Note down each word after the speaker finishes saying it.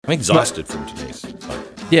I'm exhausted from today's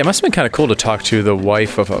podcast. Yeah, it must have been kind of cool to talk to the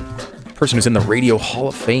wife of a person who's in the Radio Hall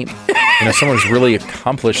of Fame. Someone who's really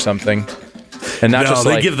accomplished something. And not just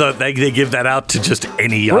they give that out to just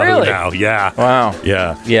any Yahoo now. Yeah. Wow.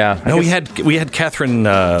 Yeah. Yeah. No, we had Kathryn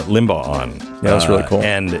Limbaugh on. Yeah, that's really cool.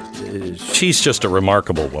 And she's just a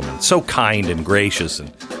remarkable woman. So kind and gracious.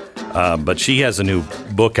 But she has a new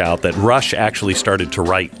book out that Rush actually started to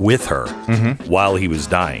write with her while he was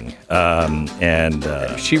dying.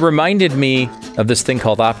 She reminded me of this thing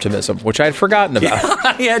called optimism, which I had forgotten about.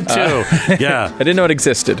 I had too. Yeah. I didn't know it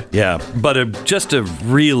existed. Yeah. But just a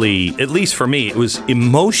really, at least for me, it was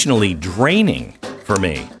emotionally draining for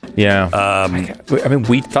me. Yeah. I mean,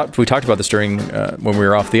 we talked about this during when we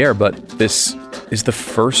were off the air, but this is the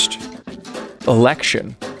first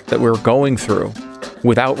election that we're going through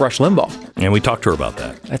without Rush Limbaugh. And we talked to her about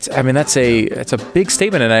that. That's a big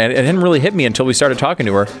statement, and it didn't really hit me until we started talking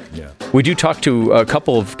to her. Yeah. We do talk to a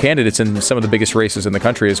couple of candidates in some of the biggest races in the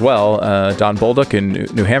country as well. Don Bolduc in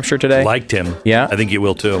New Hampshire today. Liked him. Yeah. I think you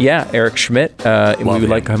will too. Yeah. Eric Schmitt. We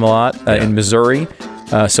like him a lot in Missouri.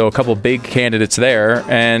 So a couple big candidates there,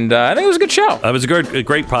 and I think it was a good show. It was a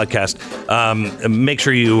great podcast. Make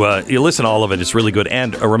sure you listen to all of it. It's really good.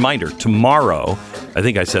 And a reminder, tomorrow, I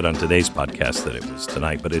think I said on today's podcast that it was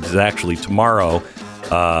tonight, but it is actually tomorrow,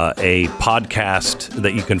 a podcast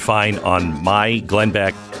that you can find on my Glenn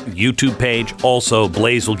Beck YouTube page. Also,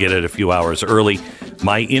 Blaze will get it a few hours early.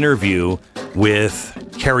 My interview with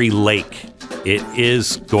Carrie Lake. It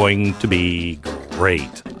is going to be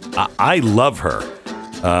great. I love her.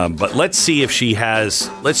 But let's see if she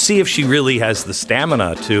really has the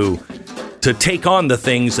stamina to take on the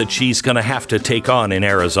things that she's going to have to take on in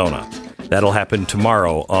Arizona. That'll happen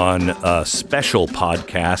tomorrow on a special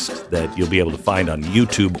podcast that you'll be able to find on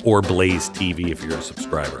YouTube or Blaze TV if you're a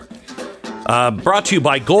subscriber. Brought to you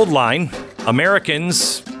by Goldline.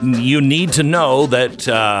 Americans, you need to know that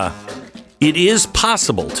it is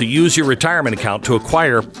possible to use your retirement account to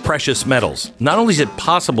acquire precious metals. Not only is it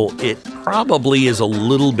possible, it probably is a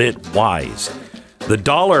little bit wise. The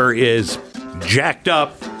dollar is jacked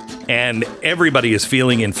up and everybody is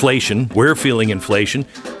feeling inflation. We're feeling inflation.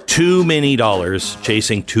 Too many dollars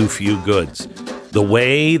chasing too few goods. The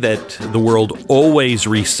way that the world always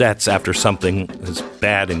resets after something as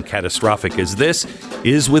bad and catastrophic as this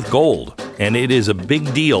is with gold. And it is a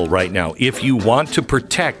big deal right now. If you want to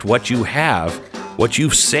protect what you have, what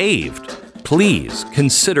you've saved, please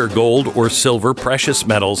consider gold or silver, precious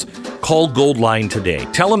metals. Call Goldline today.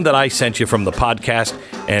 Tell them that I sent you from the podcast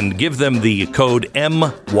and give them the code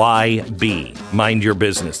MYB. Mind your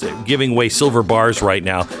business. They're giving away silver bars right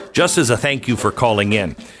now just as a thank you for calling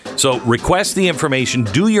in. So request the information,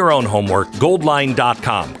 do your own homework,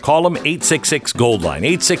 goldline.com. Call them 866-GOLDLINE,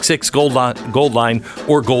 866-GOLDLINE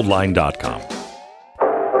or goldline.com.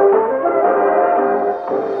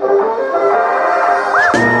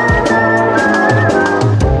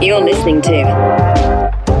 You're listening to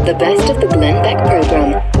the best of the Glenn Beck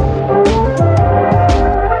program.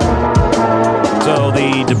 So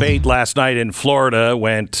the debate last night in Florida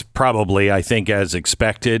went probably, I think, as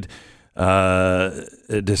expected.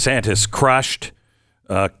 DeSantis crushed.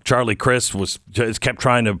 Charlie Crist kept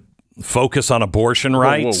trying to focus on abortion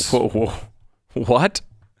rights. Whoa. What?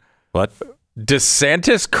 What?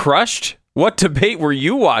 DeSantis crushed? What debate were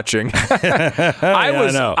you watching?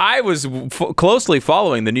 I was closely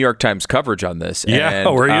following the New York Times coverage on this. Yeah,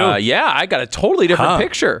 were you? I got a totally different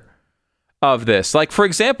picture of this. Like, for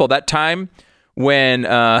example, that time when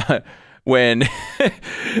good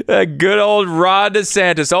old Ron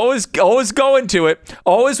DeSantis always going to it,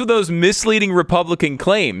 always with those misleading Republican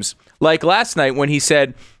claims. Like last night when he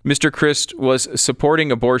said Mr. Crist was supporting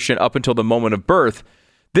abortion up until the moment of birth.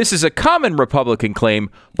 This is a common Republican claim,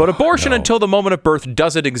 but abortion until the moment of birth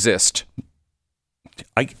doesn't exist.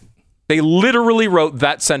 They literally wrote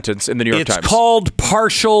that sentence in the New York Times. It's called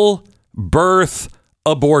partial birth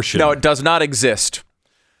abortion. No, it does not exist.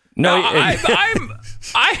 No,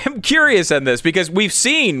 I am curious on this because we've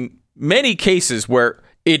seen many cases where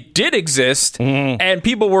it did exist and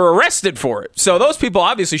people were arrested for it. So those people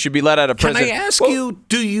obviously should be let out of prison. Can I ask you,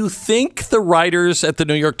 do you think the writers at the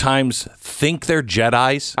New York Times think they're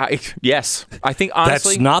Jedis? Yes. I think,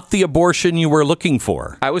 honestly, that's not the abortion you were looking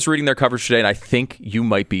for. I was reading their coverage today and I think you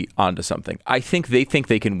might be onto something. I think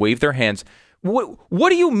they can wave their hands. What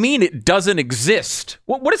do you mean it doesn't exist?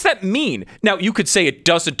 What does that mean? Now, you could say it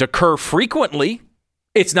doesn't occur frequently.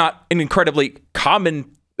 It's not an incredibly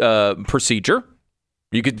common procedure.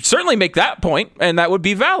 You could certainly make that point, and that would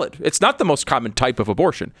be valid. It's not the most common type of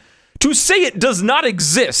abortion. To say it does not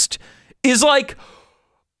exist is like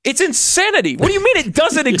It's insanity. What do you mean it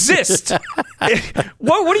doesn't exist?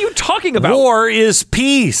 What are you talking about? War is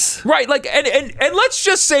peace. Right. Like, and let's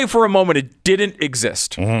just say for a moment it didn't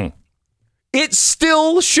exist. Mm-hmm. It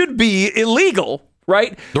still should be illegal,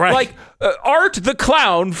 right? Right. Like, Art the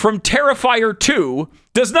Clown from Terrifier 2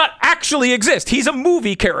 does not actually exist. He's a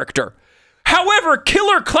movie character. However,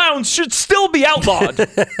 killer clowns should still be outlawed.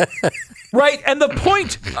 Right? And the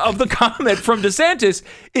point of the comment from DeSantis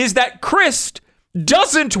is that Christ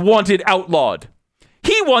doesn't want it outlawed.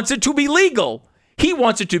 He wants it to be legal. He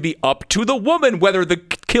wants it to be up to the woman whether the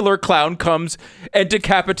killer clown comes and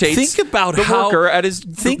decapitates the worker at his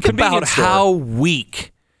convenience store. How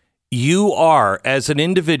weak you are as an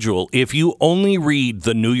individual if you only read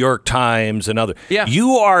the New York Times and other. Yeah.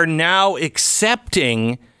 You are now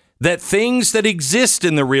accepting that things that exist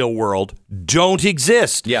in the real world don't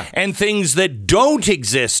exist. Yeah. And things that don't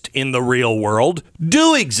exist in the real world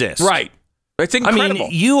do exist. Right. It's incredible. I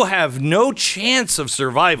mean, you have no chance of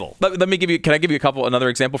survival. Let me give you. Can I give you another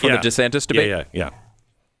example from the DeSantis debate? Yeah.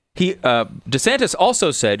 DeSantis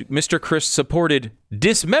also said Mr. Christ supported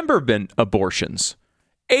dismemberment abortions,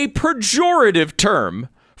 a pejorative term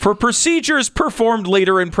for procedures performed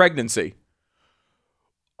later in pregnancy.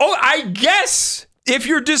 Oh, I guess if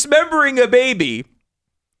you're dismembering a baby,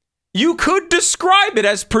 you could describe it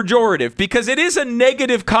as pejorative because it is a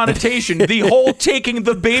negative connotation, the whole taking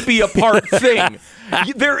the baby apart thing.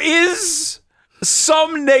 There is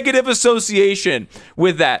some negative association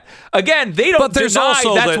with that. Again, they don't deny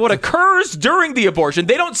that's what occurs during the abortion.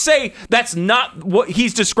 They don't say that's not what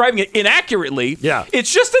he's describing it inaccurately. Yeah.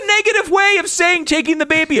 It's just a negative way of saying taking the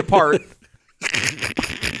baby apart.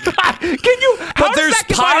 But there's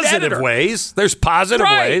positive ways. There's positive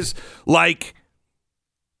ways. Like,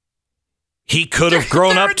 he could have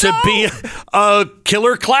grown up to be a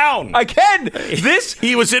killer clown. Again,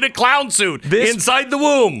 he was in a clown suit inside the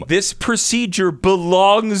womb. This procedure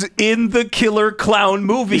belongs in the killer clown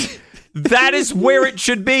movie. That is where it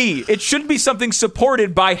should be. It should be something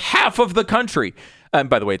supported by half of the country. And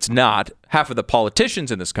by the way, it's not. Half of the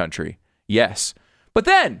politicians in this country, yes. But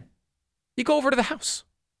then you go over to the House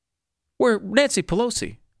where Nancy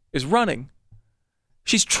Pelosi is running.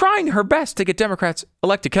 She's trying her best to get Democrats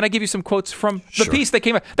elected. Can I give you some quotes from the piece that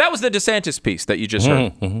came out? That was the DeSantis piece that you just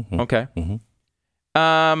heard. Okay. And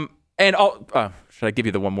should I give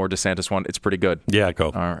you the one more DeSantis one? It's pretty good. Yeah, go.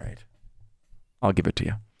 All right. I'll give it to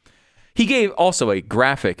you. He gave also a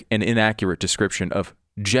graphic and inaccurate description of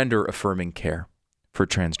gender-affirming care for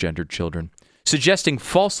transgendered children, suggesting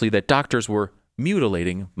falsely that doctors were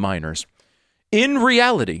mutilating minors. In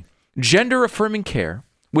reality, gender-affirming care,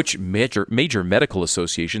 which major medical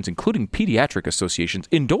associations, including pediatric associations,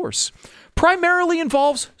 endorse, primarily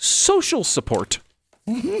involves social support,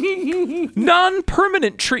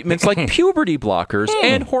 non-permanent treatments like puberty blockers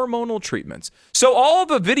and hormonal treatments. So all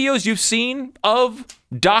the videos you've seen of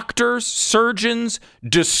doctors, surgeons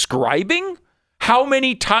describing how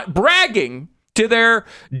many times, bragging to their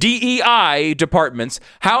DEI departments,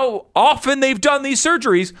 how often they've done these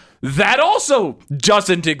surgeries, that also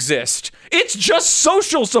doesn't exist. It's just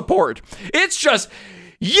social support. It's just,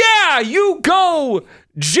 yeah, you go,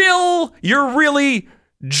 Jill, you're really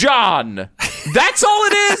John. That's all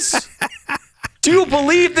it is. Do you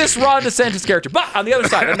believe this Ron DeSantis character? But on the other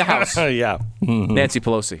side, in the House, Nancy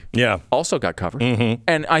Pelosi also got covered.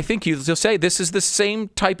 And I think you'll say this is the same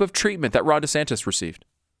type of treatment that Ron DeSantis received.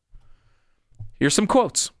 Here's some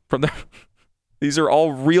quotes from the. These are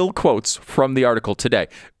all real quotes from the article today.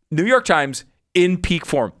 New York Times in peak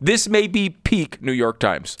form. This may be peak New York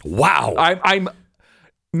Times. Wow. I'm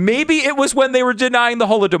maybe it was when they were denying the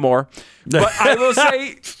Holodomor, but I will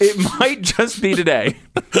say it might just be today.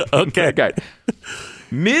 Okay.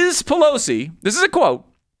 Ms. Pelosi, this is a quote,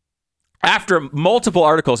 after multiple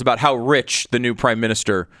articles about how rich the new prime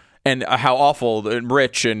minister and how awful and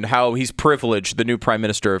rich and how he's privileged the new prime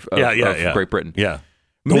minister of Great Britain. Yeah.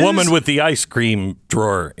 The woman with the ice cream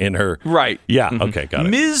drawer in her. Right. Yeah. Okay. Got it.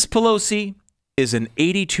 Ms. Pelosi is an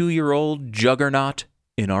 82-year-old juggernaut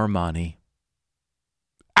in Armani.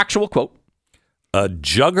 Actual quote. A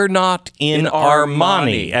juggernaut in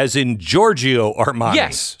Armani, as in Giorgio Armani.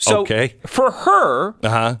 Yes. So for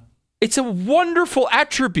her, it's a wonderful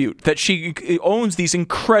attribute that she owns these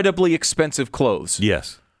incredibly expensive clothes.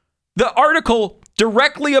 Yes. The article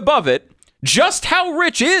directly above it, just how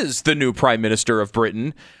rich is the new Prime Minister of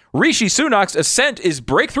Britain? Rishi Sunak's ascent is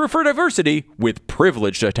breakthrough for diversity with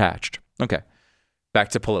privilege attached. Okay, back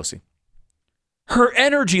to Pelosi. Her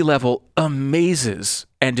energy level amazes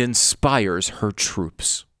and inspires her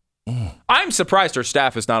troops. I'm surprised her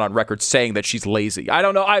staff is not on record saying that she's lazy. I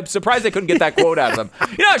don't know. I'm surprised they couldn't get that quote out of them.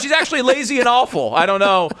 She's actually lazy and awful. I don't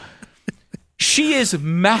know. She is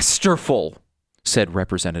masterful, said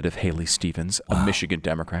Representative Haley Stevens, a Michigan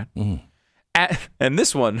Democrat. And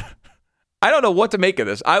this one, I don't know what to make of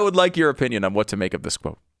this. I would like your opinion on what to make of this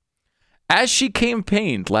quote. As she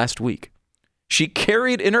campaigned last week, she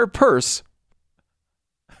carried in her purse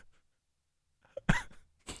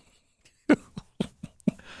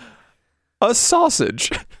a sausage.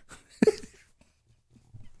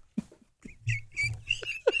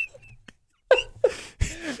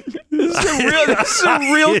 This is a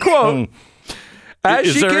real quote. As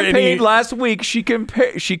she campaigned last week, she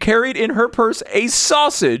carried in her purse a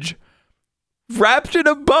sausage wrapped in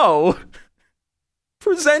a bow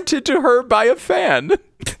presented to her by a fan.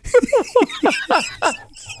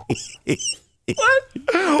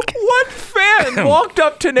 What fan walked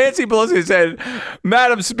up to Nancy Pelosi and said,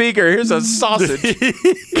 "Madam Speaker, here's a sausage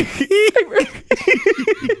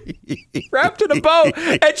wrapped in a bow,"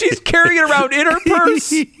 and she's carrying it around in her purse?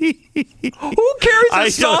 Who carries a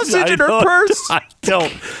sausage in her purse?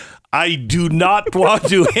 I do not want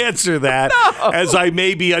to answer that, as I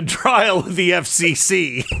may be on trial with the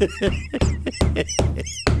FCC.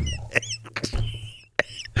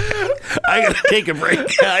 I gotta take a break.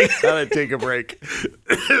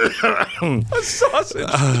 A sausage.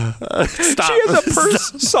 Stop. She has a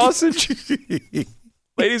purse sausage.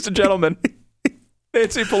 Ladies and gentlemen,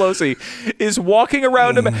 Nancy Pelosi is walking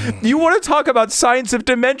around. You want to talk about signs of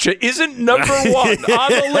dementia? Isn't number one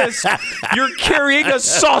on the list? You're carrying a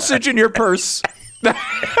sausage in your purse.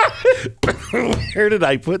 Where did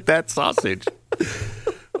I put that sausage?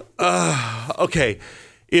 Okay.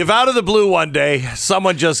 If out of the blue one day,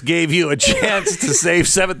 someone just gave you a chance to save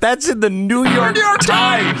 $7, that's in the New York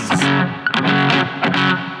Times.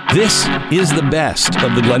 This is the best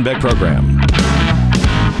of the Glenn Beck program.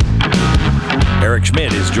 Eric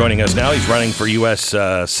Schmitt is joining us now. He's running for U.S.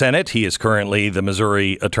 Senate. He is currently the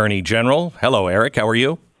Missouri Attorney General. Hello, Eric. How are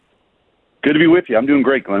you? Good to be with you. I'm doing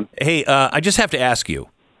great, Glenn. Hey, I just have to ask you,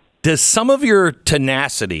 does some of your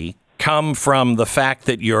tenacity come from the fact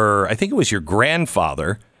that I think it was your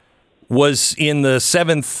grandfather was in the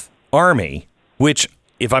 7th Army, which,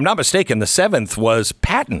 if I'm not mistaken, the 7th was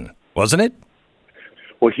Patton, wasn't it?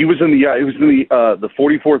 Well, he was in the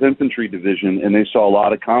 44th Infantry Division, and they saw a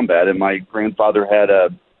lot of combat. And my grandfather had a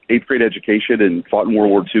 8th grade education and fought in World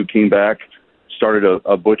War II, came back, started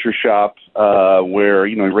a butcher shop where,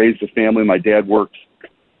 he raised a family. My dad worked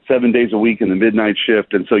 7 days a week in the midnight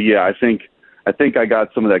shift. And so, yeah, I think I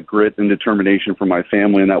got some of that grit and determination from my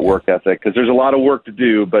family and that work ethic, because there's a lot of work to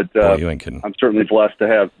do, but I'm certainly blessed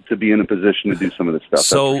to be in a position to do some of this stuff.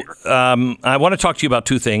 So I want to talk to you about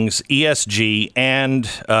two things, ESG and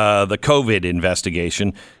the COVID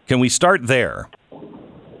investigation. Can we start there?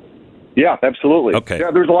 Yeah, absolutely. Okay.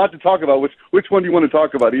 Yeah, there's a lot to talk about. Which one do you want to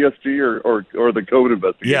talk about, ESG or the COVID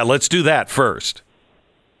investigation? Yeah, let's do that first.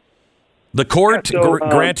 The court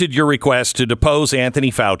granted your request to depose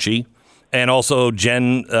Anthony Fauci and also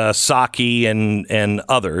Jen Psaki and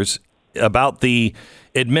others about the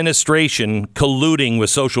administration colluding with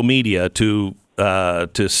social media to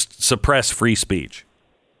suppress free speech.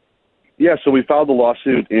 Yeah, so we filed the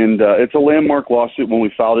lawsuit, and it's a landmark lawsuit. When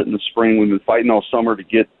we filed it in the spring, we've been fighting all summer to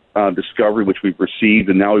get discovery, which we've received,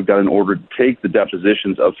 and now we've got an order to take the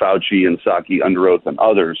depositions of Fauci and Psaki under oath and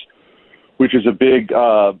others, which is a big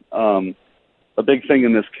thing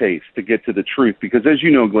in this case to get to the truth. Because as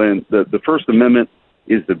you know, Glenn, the First Amendment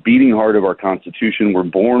is the beating heart of our Constitution. We're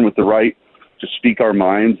born with the right to speak our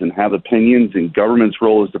minds and have opinions, and government's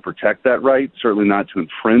role is to protect that right, certainly not to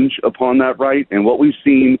infringe upon that right. And what we've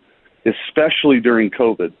seen, especially during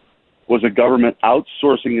COVID, was a government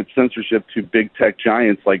outsourcing its censorship to big tech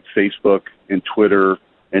giants like Facebook and Twitter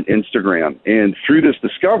and Instagram. And through this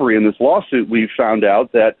discovery in this lawsuit, we found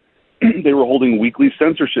out that they were holding weekly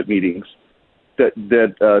censorship meetings,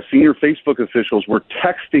 that senior Facebook officials were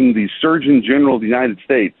texting the Surgeon General of the United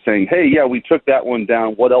States saying, "Hey, yeah, we took that one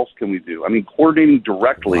down. What else can we do?" I mean, coordinating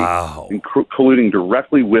directly and colluding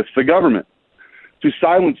directly with the government to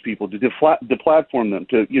silence people, to deplatform them,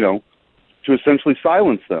 to essentially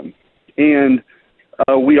silence them. And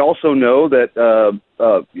we also know that,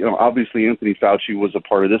 obviously Anthony Fauci was a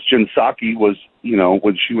part of this. Jen Psaki was,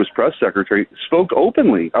 when she was press secretary, spoke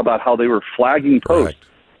openly about how they were flagging posts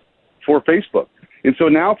for Facebook. And so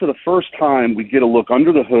now for the first time, we get a look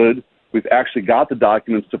under the hood. We've actually got the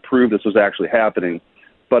documents to prove this was actually happening.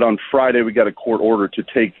 But on Friday, we got a court order to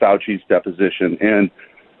take Fauci's deposition. And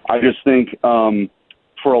I just think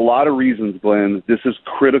for a lot of reasons, Glenn, this is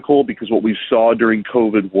critical, because what we saw during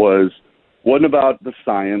COVID was Wasn't about the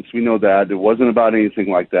science. We know that. It wasn't about anything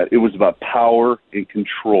like that. It was about power and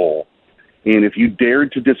control. And if you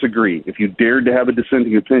dared to disagree, if you dared to have a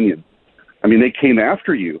dissenting opinion, I mean, they came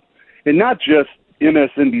after you. And not just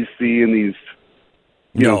MSNBC and these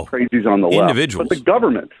crazies on the left, but the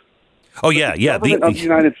government. Oh, yeah, the government of the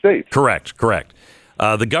United States. Correct.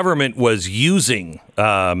 The government was using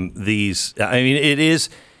these. I mean,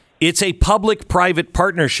 it's a public-private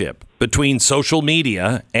partnership between social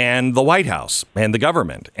media and the White House and the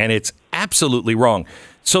government, and it's absolutely wrong.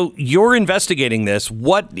 So you're investigating this.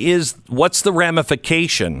 What's the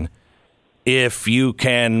ramification if you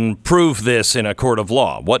can prove this in a court of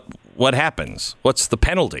law? What happens? What's the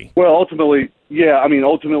penalty? Well, ultimately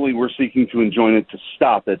we're seeking to enjoin it to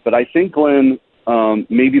stop it. But I think, Glenn,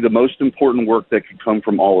 maybe the most important work that could come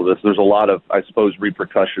from all of this, there's a lot of, I suppose,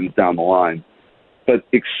 repercussions down the line, but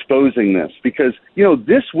exposing this, because,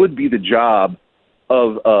 this would be the job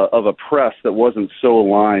of a press that wasn't so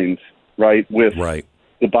aligned, right, with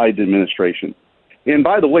the Biden administration. And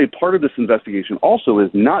by the way, part of this investigation also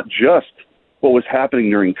is not just what was happening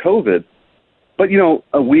during COVID, but,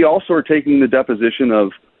 we also are taking the deposition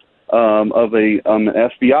of an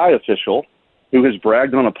FBI official who has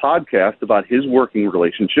bragged on a podcast about his working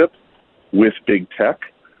relationship with big tech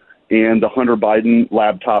and the Hunter Biden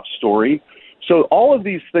laptop story. So all of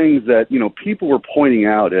these things that, people were pointing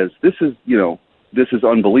out as this is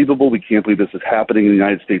unbelievable. We can't believe this is happening in the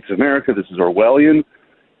United States of America. This is Orwellian.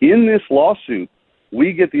 In this lawsuit,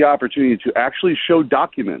 we get the opportunity to actually show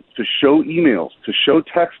documents, to show emails, to show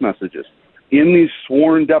text messages in these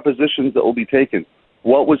sworn depositions that will be taken,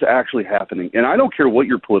 what was actually happening. And I don't care what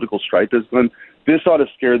your political stripe is, Glenn, this ought to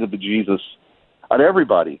scare the bejesus out of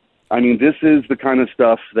everybody. I mean, this is the kind of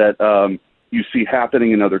stuff that you see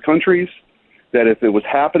happening in other countries, that if it was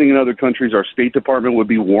happening in other countries, our State Department would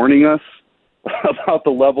be warning us about the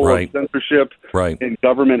level of censorship and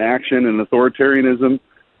government action and authoritarianism.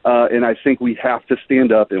 And I think we have to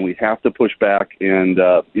stand up and we have to push back. And,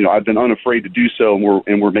 I've been unafraid to do so,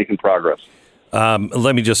 and we're making progress.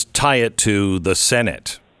 Let me just tie it to the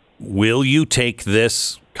Senate. Will you take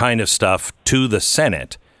this kind of stuff to the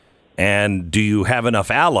Senate? And do you have enough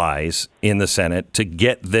allies in the Senate to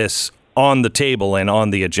get this on the table and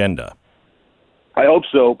on the agenda? I hope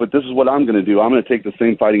so, but this is what I'm going to do. I'm going to take the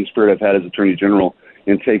same fighting spirit I've had as Attorney General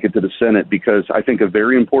and take it to the Senate, because I think a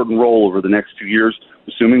very important role over the next 2 years,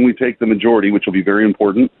 assuming we take the majority, which will be very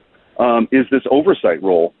important, is this oversight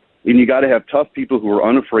role. And you got to have tough people who are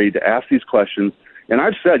unafraid to ask these questions. And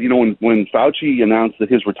I've said, when Fauci announced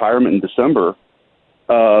that his retirement in December,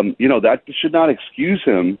 that should not excuse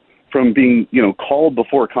him from being, called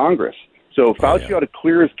before Congress. So Fauci ought to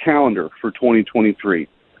clear his calendar for 2023,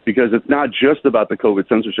 because it's not just about the COVID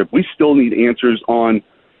censorship. We still need answers on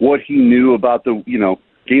what he knew about the,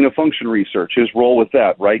 gain of function research, his role with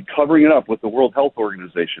that, right? Covering it up with the World Health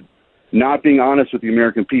Organization, not being honest with the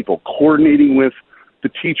American people, coordinating with the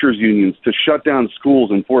teachers' unions to shut down schools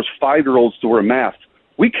and force 5-year-olds to wear masks.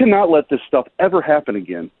 We cannot let this stuff ever happen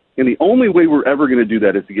again. And the only way we're ever going to do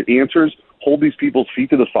that is to get answers, hold these people's feet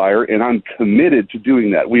to the fire, and I'm committed to doing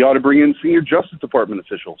that. We ought to bring in senior Justice Department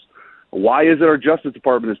officials. Why is it our Justice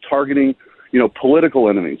Department is targeting, political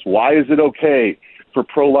enemies? Why is it okay for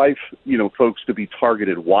pro-life, folks to be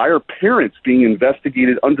targeted? Why are parents being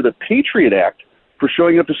investigated under the Patriot Act for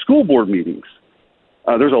showing up to school board meetings?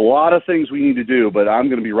 There's a lot of things we need to do, but I'm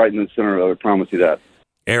going to be right in the center of it, I promise you that.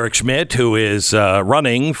 Eric Schmitt, who is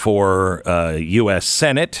running for U.S.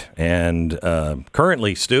 Senate and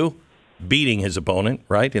currently, Stu, beating his opponent,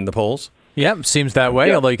 right, in the polls. Yeah, seems that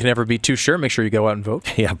way, although you can never be too sure. Make sure you go out and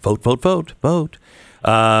vote. Yeah, vote.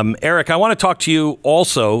 Eric, I want to talk to you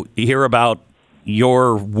also here about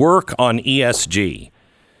your work on ESG.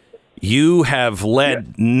 You have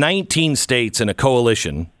led 19 states in a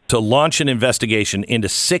coalition to launch an investigation into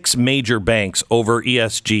 6 major banks over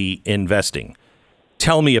ESG investing.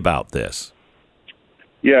 Tell me about this.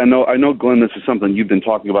 Yeah, no, I know, Glenn, this is something you've been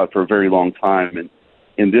talking about for a very long time,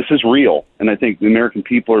 and this is real. And I think the American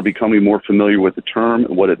people are becoming more familiar with the term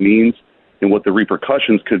and what it means and what the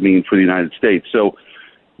repercussions could mean for the United States. So,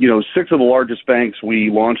 6 of the largest banks, we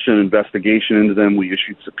launched an investigation into them. We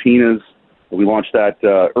issued subpoenas. We launched that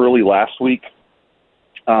early last week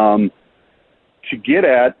to get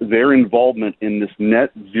at their involvement in this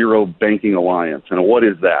net zero banking alliance. And what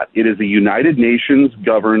is that? It is a United Nations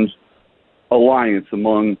governed alliance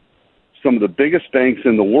among some of the biggest banks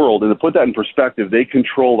in the world. And to put that in perspective, they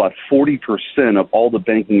control about 40% of all the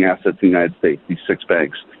banking assets in the United States, these 6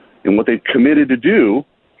 banks. And what they've committed to do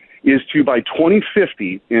is to, by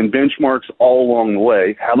 2050, and benchmarks all along the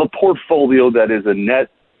way, have a portfolio that is a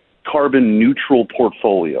net carbon neutral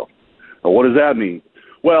portfolio. What does that mean?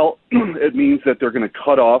 Well, it means that they're going to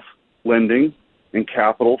cut off lending and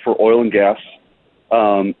capital for oil and gas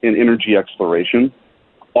and energy exploration,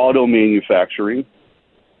 auto manufacturing,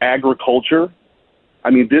 agriculture. I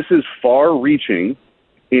mean, this is far-reaching,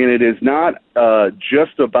 and it is not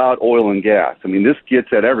just about oil and gas. I mean, this gets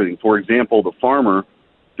at everything. For example, the farmer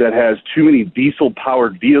that has too many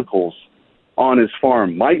diesel-powered vehicles on his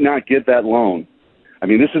farm might not get that loan. I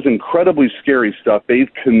mean, this is incredibly scary stuff. They've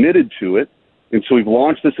committed to it, and so we've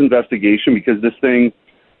launched this investigation because this thing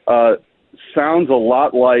sounds a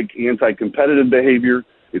lot like anti-competitive behavior.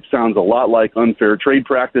 It sounds a lot like unfair trade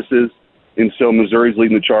practices. And so Missouri's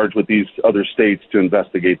leading the charge with these other states to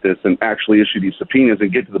investigate this and actually issue these subpoenas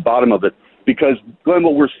and get to the bottom of it. Because, Glenn,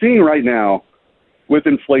 what we're seeing right now with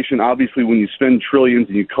inflation, obviously when you spend trillions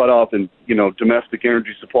and you cut off domestic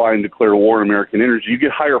energy supply and declare war on American energy, you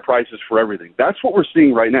get higher prices for everything. That's what we're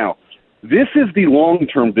seeing right now. This is the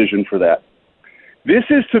long-term vision for that. This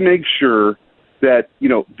is to make sure that,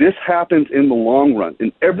 this happens in the long run.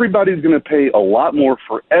 And everybody's going to pay a lot more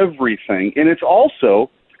for everything. And it's also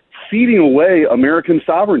ceding away American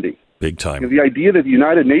sovereignty. Big time. The idea that the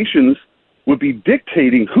United Nations would be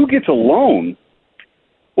dictating who gets a loan,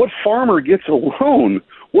 what farmer gets a loan,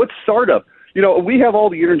 what startup. We have all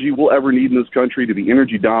the energy we'll ever need in this country to be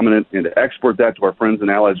energy dominant and to export that to our friends and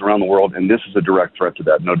allies around the world, and this is a direct threat to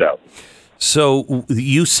that, no doubt. So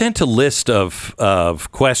you sent a list of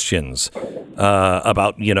questions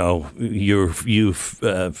about, you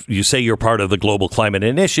say you're part of the Global Climate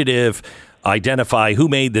Initiative. Identify who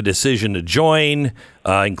made the decision to join,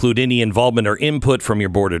 include any involvement or input from your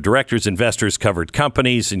board of directors, investors, covered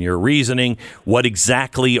companies, and your reasoning. What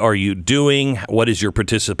exactly are you doing? What is your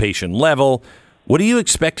participation level? What are you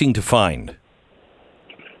expecting to find?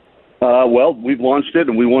 Well, we've launched it,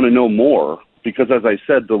 and we want to know more because, as I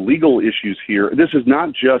said, the legal issues here, this is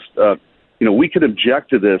not just, we could object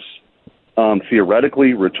to this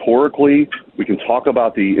theoretically, rhetorically. We can talk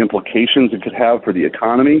about the implications it could have for the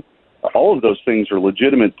economy. All of those things are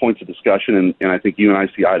legitimate points of discussion, and I think you and I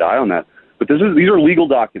see eye to eye on that. But these are legal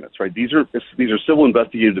documents, right? These are civil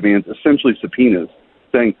investigative demands, essentially subpoenas,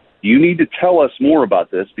 saying you need to tell us more about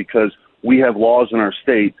this because we have laws in our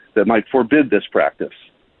state that might forbid this practice.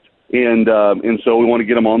 And so we want to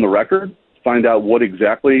get them on the record, find out what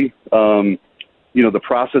exactly the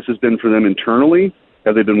process has been for them internally.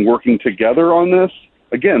 Have they been working together on this?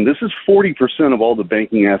 Again, this is 40% of all the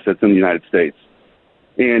banking assets in the United States.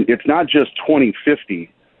 And it's not just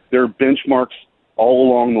 2050. There are benchmarks all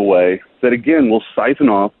along the way that, again, will siphon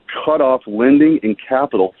off, cut off lending and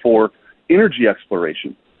capital for energy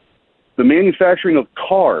exploration, the manufacturing of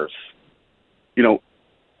cars,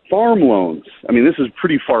 farm loans. I mean, this is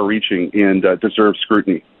pretty far-reaching and deserves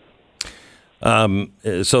scrutiny.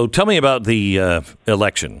 So tell me about the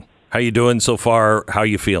election. How you doing so far? How are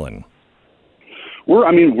you feeling? We're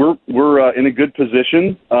in a good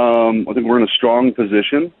position. I think we're in a strong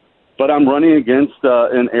position, but I'm running against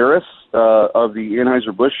an heiress of the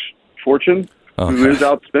Anheuser-Busch fortune who is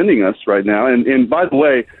outspending us right now. And by the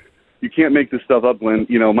way, you can't make this stuff up, Glenn.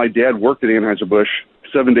 My dad worked at Anheuser-Busch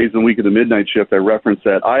 7 days a week at the midnight shift. I referenced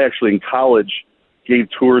that. I actually in college gave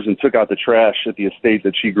tours and took out the trash at the estate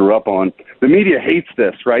that she grew up on. The media hates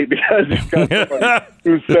this, right? Because you've got somebody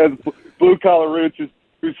who says blue-collar roots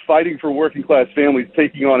who's fighting for working-class families,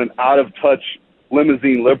 taking on an out-of-touch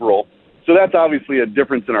limousine liberal. So that's obviously a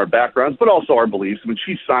difference in our backgrounds, but also our beliefs. I mean,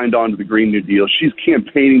 she signed on to the Green New Deal. She's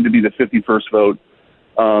campaigning to be the 51st vote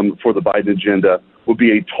for the Biden agenda. Would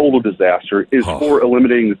be a total disaster. Is for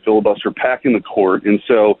eliminating the filibuster, packing the court. And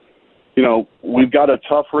so, we've got a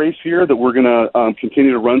tough race here that we're going to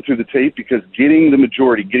continue to run through the tape because getting the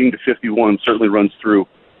majority, getting to 51 certainly runs through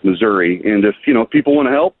Missouri. And if, people want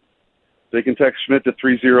to help, they can text Schmitt to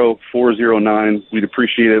 30409. We'd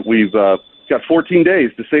appreciate it. We've got 14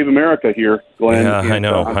 days to save America here, Glenn. Yeah,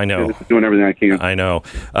 I know. Doing everything I can. I know.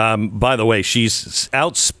 By the way, she's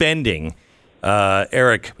outspending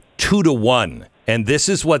Eric 2-1. And this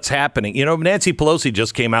is what's happening. Nancy Pelosi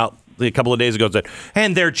just came out a couple of days ago and said,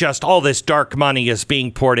 and they're just all this dark money is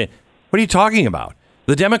being poured in. What are you talking about?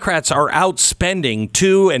 The Democrats are outspending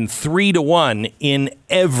 2 and 3-1 in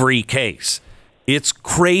every case. It's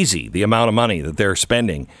crazy the amount of money that they're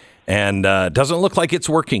spending, and doesn't look like it's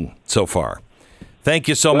working so far. Thank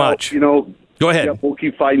you so much. Go ahead. Yeah, we'll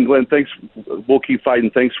keep fighting, Glenn. Thanks. We'll keep fighting.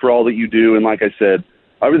 Thanks for all that you do. And like I said,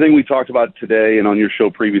 everything we talked about today and on your show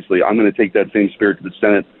previously, I'm going to take that same spirit to the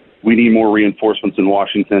Senate. We need more reinforcements in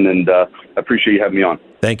Washington, and I appreciate you having me on.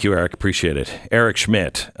 Thank you, Eric. Appreciate it. Eric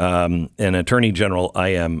Schmitt, an attorney general I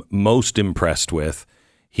am most impressed with.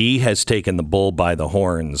 He has taken the bull by the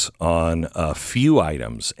horns on a few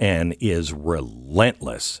items and is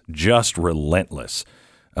relentless, just relentless,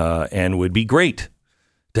 and would be great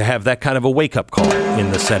to have that kind of a wake-up call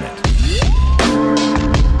in the Senate.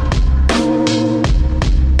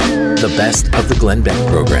 The best of the Glenn Beck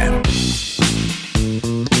program.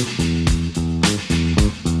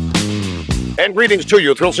 And greetings to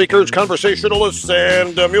you, thrill seekers, conversationalists,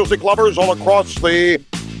 and music lovers all across the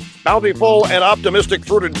bountiful and optimistic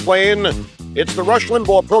fruited plain. It's the Rush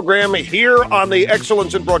Limbaugh program here on the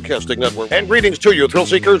Excellence in Broadcasting Network. And greetings to you, thrill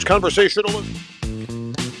seekers, conversationalists.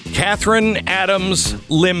 Kathryn Adams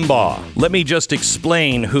Limbaugh. Let me just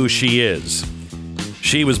explain who she is.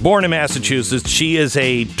 She was born in Massachusetts. She is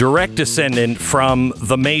a direct descendant from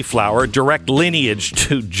the Mayflower, direct lineage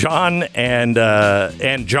to John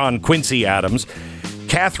and John Quincy Adams.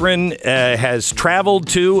 Kathryn has traveled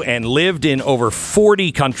to and lived in over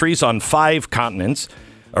 40 countries on 5 continents,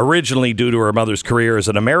 originally due to her mother's career as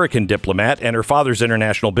an American diplomat and her father's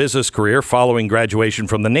international business career following graduation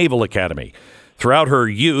from the Naval Academy. Throughout her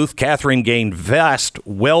youth, Kathryn gained vast,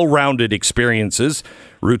 well-rounded experiences,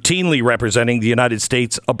 routinely representing the United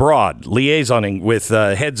States abroad, liaisoning with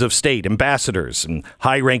heads of state, ambassadors, and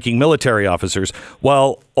high-ranking military officers,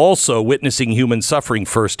 while also witnessing human suffering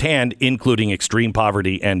firsthand, including extreme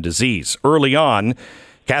poverty and disease. Early on,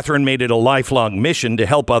 Kathryn made it a lifelong mission to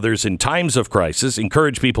help others in times of crisis,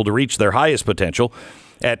 encourage people to reach their highest potential.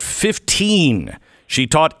 At 15, she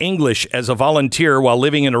taught English as a volunteer while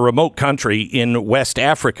living in a remote country in West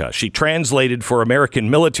Africa. She translated for American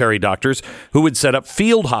military doctors who would set up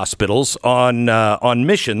field hospitals on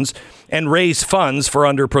missions and raise funds for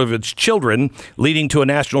underprivileged children, leading to a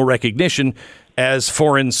national recognition as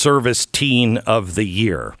Foreign Service Teen of the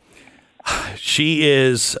Year. She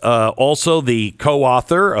is also the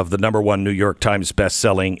co-author of the #1 New York Times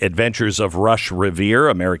bestselling Adventures of Rush Revere,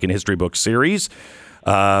 American History Book Series.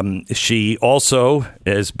 She also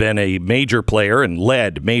has been a major player and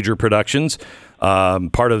led major productions,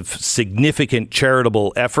 part of significant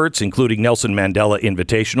charitable efforts, including Nelson Mandela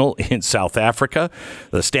Invitational in South Africa,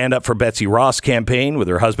 the Stand Up for Betsy Ross campaign with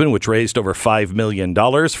her husband, which raised over $5 million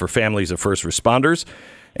for families of first responders.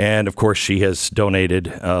 And, of course, she has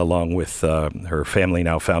donated, along with her Family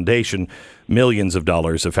Now Foundation, millions of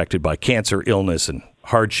dollars affected by cancer, illness, and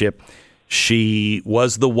hardship. She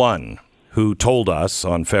was the one who told us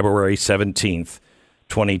on February 17th,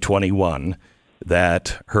 2021,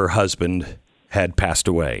 that her husband had passed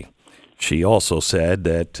away. She also said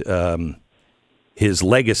that his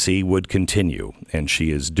legacy would continue, and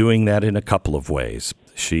she is doing that in a couple of ways.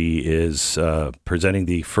 She is presenting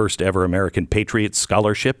the first ever American Patriot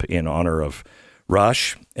Scholarship in honor of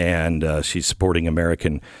Rush, and she's supporting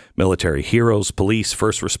American military heroes, police,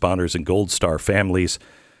 first responders, and Gold Star families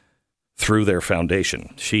through their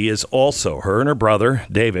foundation. She is also, her and her brother,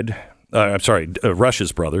 David,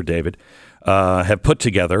 Rush's brother, David, have put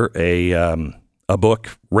together a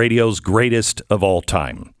book, Radio's Greatest of All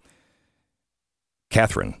Time.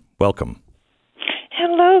 Kathryn, welcome.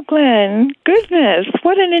 Hello, Glenn. Goodness,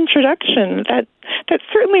 what an introduction. That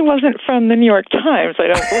certainly wasn't from the New York Times, I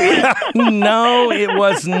don't believe. No, it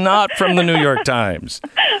was not from the New York Times.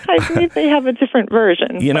 I believe they have a different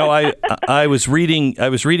version. You know, I was reading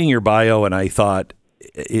your bio, and I thought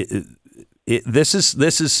this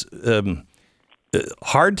is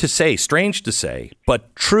hard to say, strange to say,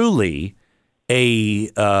 but truly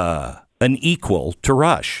an equal to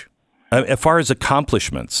Rush as far as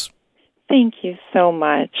accomplishments. Thank you so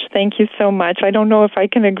much. Thank you so much. I don't know if I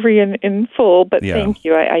can agree in full, but yeah. Thank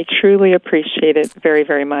you. I truly appreciate it very,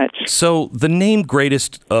 very much. So the name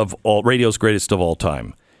Greatest of All, Radio's Greatest of All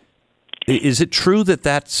Time, is it true that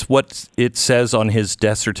that's what it says on his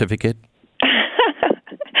death certificate?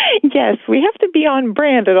 Yes, we have to be on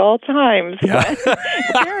brand at all times. Yeah.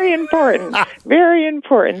 Very important. Very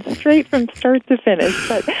important. Straight from start to finish.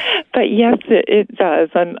 But yes, it does.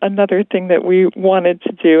 Another thing that we wanted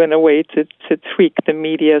to do in a way to tweak the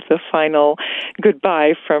media as a final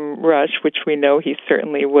goodbye from Rush, which we know he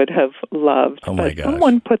certainly would have loved. Oh my gosh.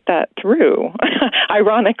 Someone put that through,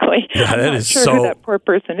 ironically. Yeah, I'm not sure who that poor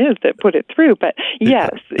person is that put it through, but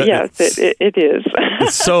yes, it is.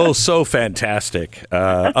 It's so fantastic.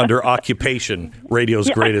 Under occupation, Radio's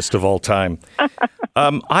Greatest of All Time.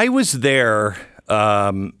 I was there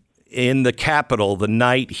in the Capitol the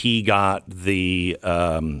night he got the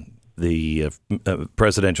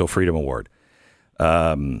Presidential Freedom Award,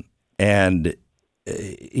 and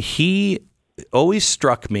he always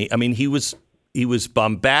struck me. I mean, he was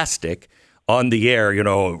bombastic on the air,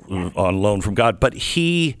 on loan from God, but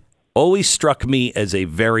he always struck me as a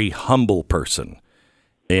very humble person.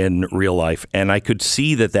 in real life, and I could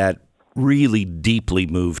see that really deeply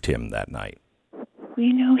moved him that night.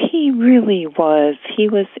 He really was. He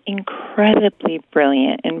was incredibly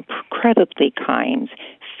brilliant, incredibly kind,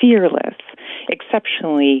 fearless,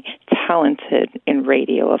 exceptionally talented in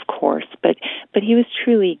radio, of course, but he was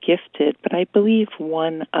truly gifted. But I believe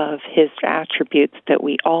one of his attributes that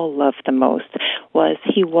we all love the most was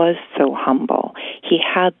he was so humble. He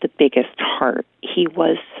had the biggest heart. He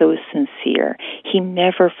was so sincere. He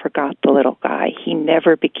never forgot the little guy. He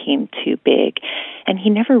never became too big. And he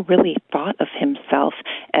never really thought of himself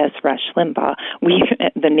as Rush Limbaugh.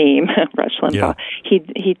 The name Rush Limbaugh. Yeah.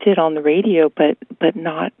 He did on the radio, but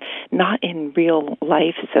not in real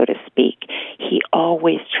life, so to speak. He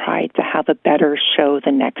always tried to have a better show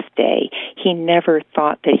the next day. He never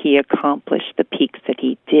thought that he accomplished the peaks that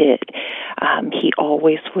he did. He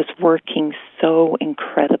always was working so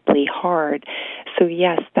incredibly hard. So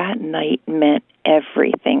yes, that night meant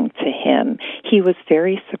everything to him. He was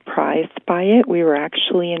very surprised by it. We were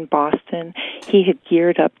actually in Boston. He had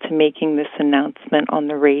geared up to making this announcement on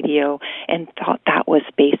the radio and thought that was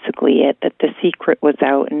basically it, that the secret was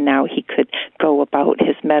out and now he could go about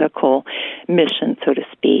his medical mission, so to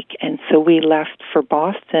speak. And so we left for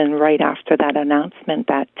Boston right after that announcement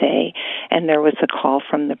that day, and there was a call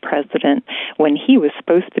from the president when he was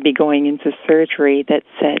supposed to be going into surgery that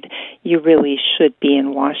said, "You really should be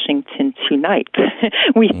in Washington tonight."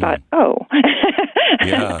 We thought, well,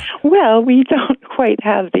 we don't quite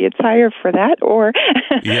have the attire for that or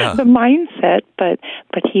the mindset, but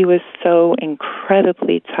he was so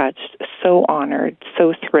incredibly touched, so honored,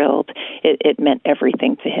 so thrilled. It meant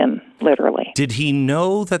everything to him, literally. Did he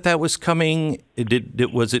know that was coming?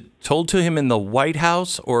 Was it told to him in the White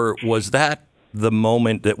House, or was that the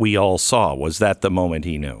moment that we all saw? Was that the moment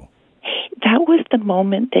he knew? That was the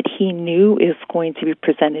moment that he knew is going to be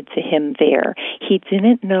presented to him there. He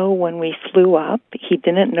didn't know when we flew up. He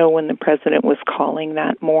didn't know when the president was calling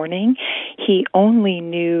that morning. He only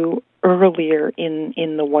knew earlier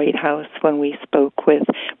in the White House when we spoke with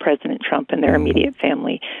President Trump and their immediate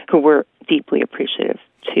family, who were deeply appreciative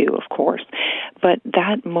too, of course. But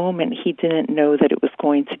that moment, he didn't know that it was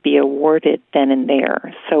going to be awarded then and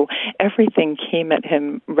there. So everything came at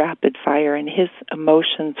him rapid fire, and his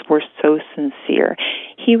emotions were so sincere.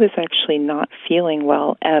 He was actually not feeling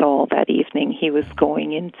well at all that evening. He was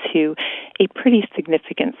going into a pretty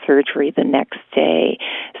significant surgery the next day.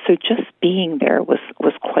 So just being there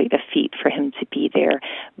was quite a feat for him to be there.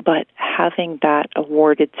 But having that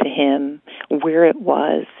awarded to him where it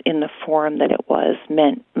was, in the forum that it was,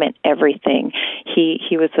 meant everything.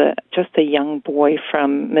 He was just a young boy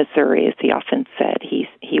from Missouri, as he often said.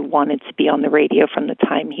 He wanted to be on the radio from the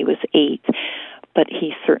time he was 8, but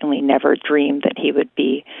he certainly never dreamed that he would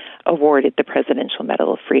be awarded the Presidential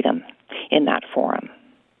Medal of Freedom in that forum.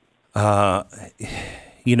 I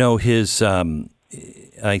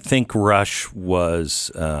think Rush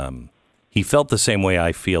was, he felt the same way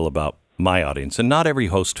I feel about my audience, and not every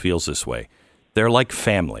host feels this way. They're like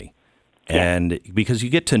family. And because you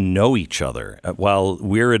get to know each other, while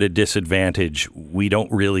we're at a disadvantage, we don't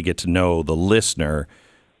really get to know the listener.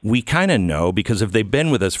 We kind of know, because if they've been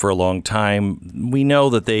with us for a long time, we know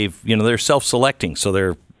that they're self-selecting, so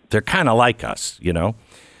they're kind of like us, Yes.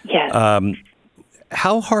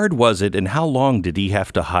 How hard was it, and how long did he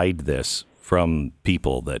have to hide this from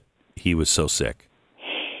people that he was so sick?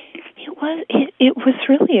 It was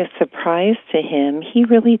really a surprise to him. He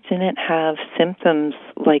really didn't have symptoms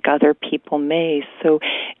like other people may, so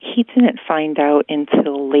he didn't find out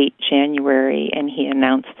until late January, and he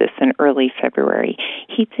announced this in early February.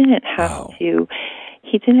 He didn't have to.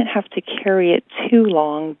 He didn't have to carry it too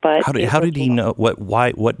long, but how did he know?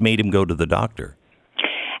 What made him go to the doctor?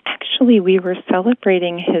 Actually, we were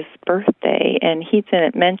celebrating his birthday, and he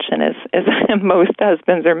didn't mention, as most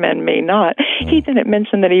husbands or men may not, he didn't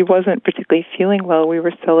mention that he wasn't particularly feeling well. We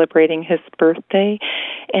were celebrating his birthday,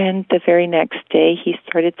 and the very next day he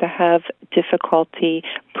started to have difficulty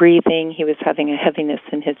breathing. He was having a heaviness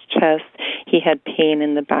in his chest. He had pain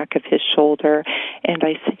in the back of his shoulder, and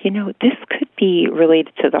I said, this could be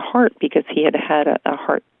related to the heart, because he had a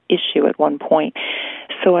heart issue at one point.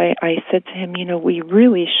 So I said to him, we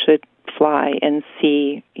really should fly and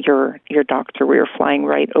see your doctor. We were flying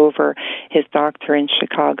right over his doctor in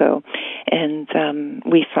Chicago, and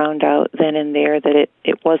we found out then and there that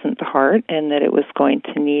it wasn't the heart, and that it was going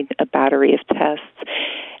to need a battery of tests.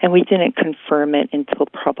 And we didn't confirm it until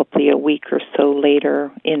probably a week or so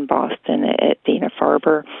later in Boston at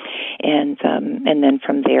Dana-Farber. And then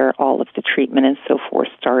from there, all of the treatment and so forth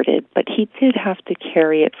started. But he did have to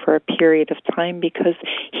carry it for a period of time because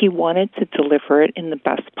he wanted to deliver it in the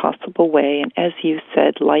best possible way. And as you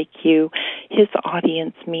said, like you, his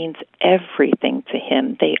audience means everything to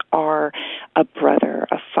him. They are a brother,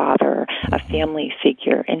 a father, a family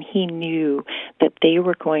figure, and he knew that they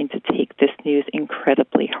were going to take this news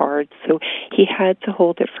incredibly hard. So he had to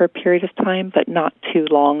hold it for a period of time, but not too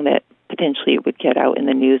long that potentially it would get out in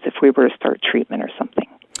the news if we were to start treatment or something.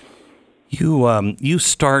 You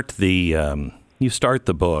start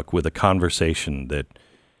the book with a conversation that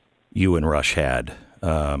you and Rush had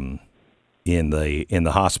in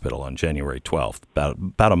the hospital on January 12th,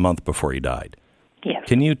 about a month before he died. Yes.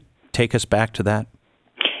 Can you take us back to that?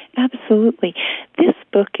 Absolutely. This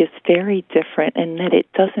book is very different in that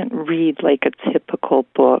it doesn't read like a typical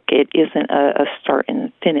book. It isn't a start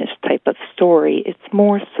and finish type of story. It's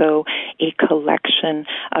more so a collection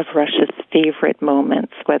of Rush's favorite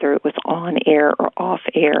moments, whether it was on air or off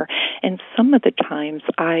air. And some of the times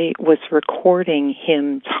I was recording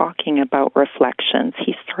him talking about reflections.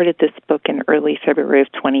 He started this book in early February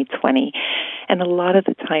of 2020. And a lot of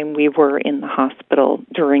the time we were in the hospital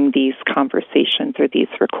during these conversations or these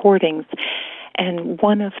recordings. And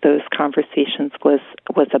one of those conversations was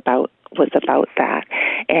about that.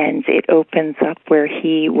 And it opens up where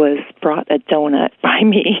he was brought a donut by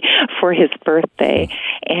me for his birthday.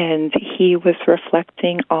 And he was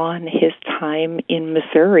reflecting on his time in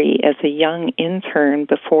Missouri as a young intern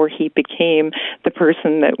before he became the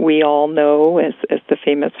person that we all know as the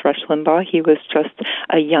famous Rush Limbaugh. He was just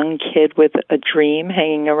a young kid with a dream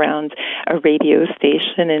hanging around a radio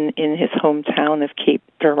station in his hometown of Cape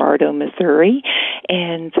Girardeau, Missouri.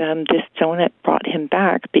 And this donut brought him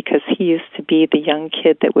back because he used to be the young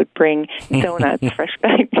kid that would bring donuts, fresh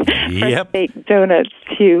baked donuts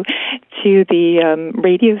to the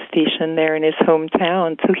radio station there in his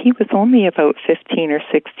hometown. So he was only about 15 or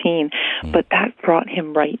 16, but that brought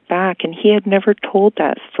him right back. And he had never told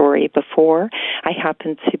that story before. I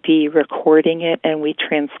happened to be recording it, and we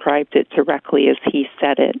transcribed it directly as he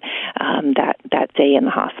said it that day in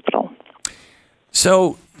the hospital.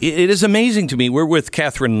 So it is amazing to me. We're with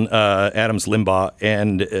Kathryn Adams Limbaugh,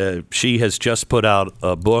 and she has just put out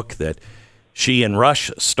a book that she and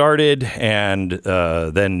Rush started, and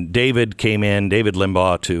then David came in, David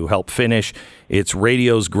Limbaugh, to help finish. It's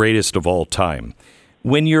radio's greatest of all time.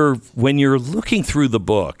 When you're looking through the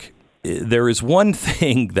book, there is one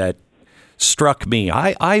thing that struck me.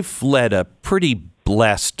 I've led a pretty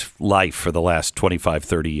blessed life for the last 25,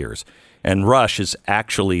 30 years. And Rush is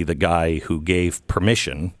actually the guy who gave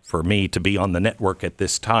permission for me to be on the network at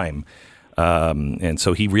this time. And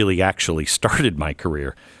so he really actually started my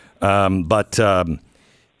career. But I've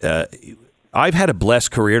had a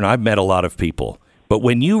blessed career, and I've met a lot of people. But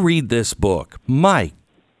when you read this book, my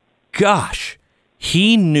gosh,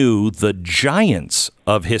 he knew the giants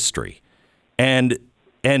of history and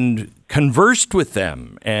conversed with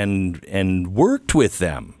them and worked with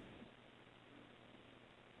them.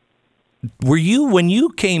 Were you, when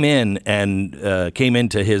you came in and came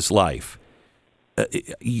into his life,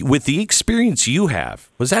 with the experience you have,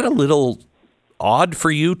 was that a little odd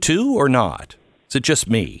for you too, or not? Is it just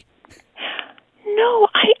me? No,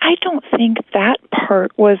 I don't think that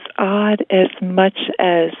part was odd as much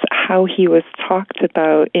as how he was talked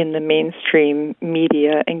about in the mainstream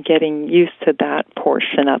media and getting used to that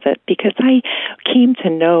portion of it, because I came to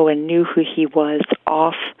know and knew who he was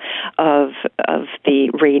off of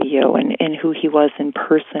the radio and who he was in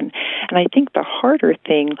person. And I think the harder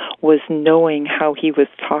thing was knowing how he was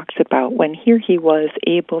talked about when here he was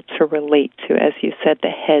able to relate to, as you said, the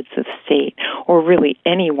heads of state, or really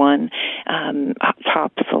anyone,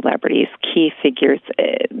 top celebrities, key figures.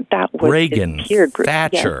 That was Reagan, his peer group.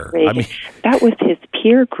 Thatcher. Yes, Reagan. I mean, that was his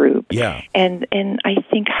peer group. Yeah. And I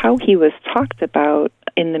think how he was talked about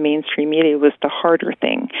in the mainstream media was the harder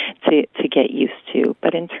thing to get used to.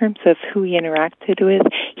 But in terms of who he interacted with,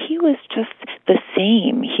 he was just the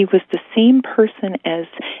same. He was the same person as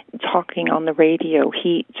talking on the radio.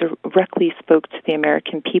 He directly spoke to the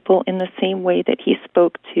American people in the same way that he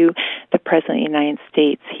spoke to the President of the United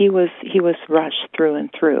States. He was Rush through and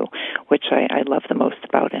through, which I love the most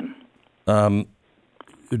about him.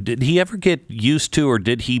 Did he ever get used to, or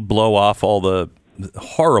did he blow off all the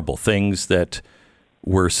horrible things that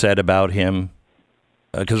were said about him?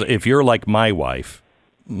 Because if you're like my wife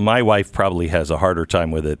probably has a harder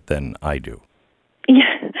time with it than I do.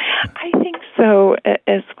 Yeah, I think so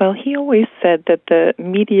as well, he always said that the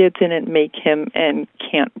media didn't make him and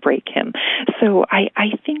can't break him. So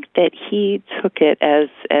I think that he took it as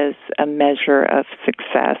a measure of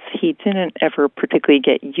success. He didn't ever particularly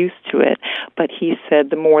get used to it, but he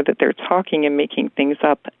said the more that they're talking and making things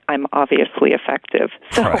up, I'm obviously effective.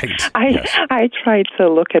 So right. I tried to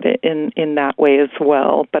look at it in that way as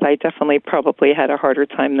well, but I definitely probably had a harder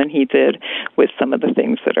time than he did with some of the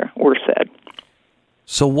things that were said.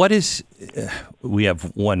 So what is, we have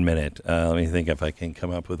 1 minute. Let me think if I can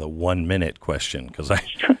come up with a 1 minute question, because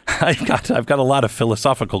I've got a lot of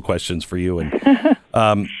philosophical questions for you.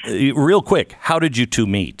 And real quick, how did you two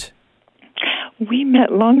meet? We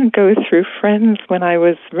met long ago through friends when I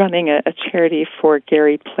was running a charity for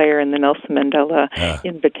Gary Player in the Nelson Mandela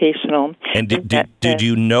Invitational. And did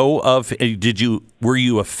you know of? Were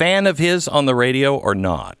you a fan of his on the radio or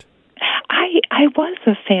not? I was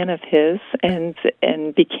a fan of his and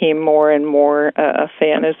became more and more a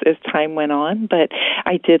fan as time went on, but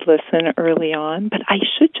I did listen early on. But I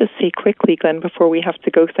should just say quickly, Glenn, before we have to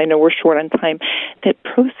go, because I know we're short on time, that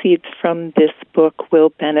proceeds from this book will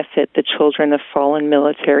benefit the children of fallen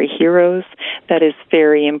military heroes. That is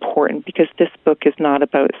very important, because this book is not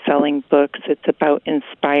about selling books. It's about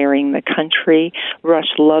inspiring the country.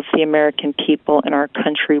 Rush loved the American people and our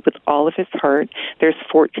country with all of his heart. There's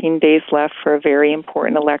 14 days left for a very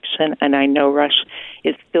important election, and I know Rush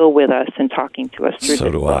is still with us and talking to us through this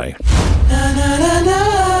book. So do I.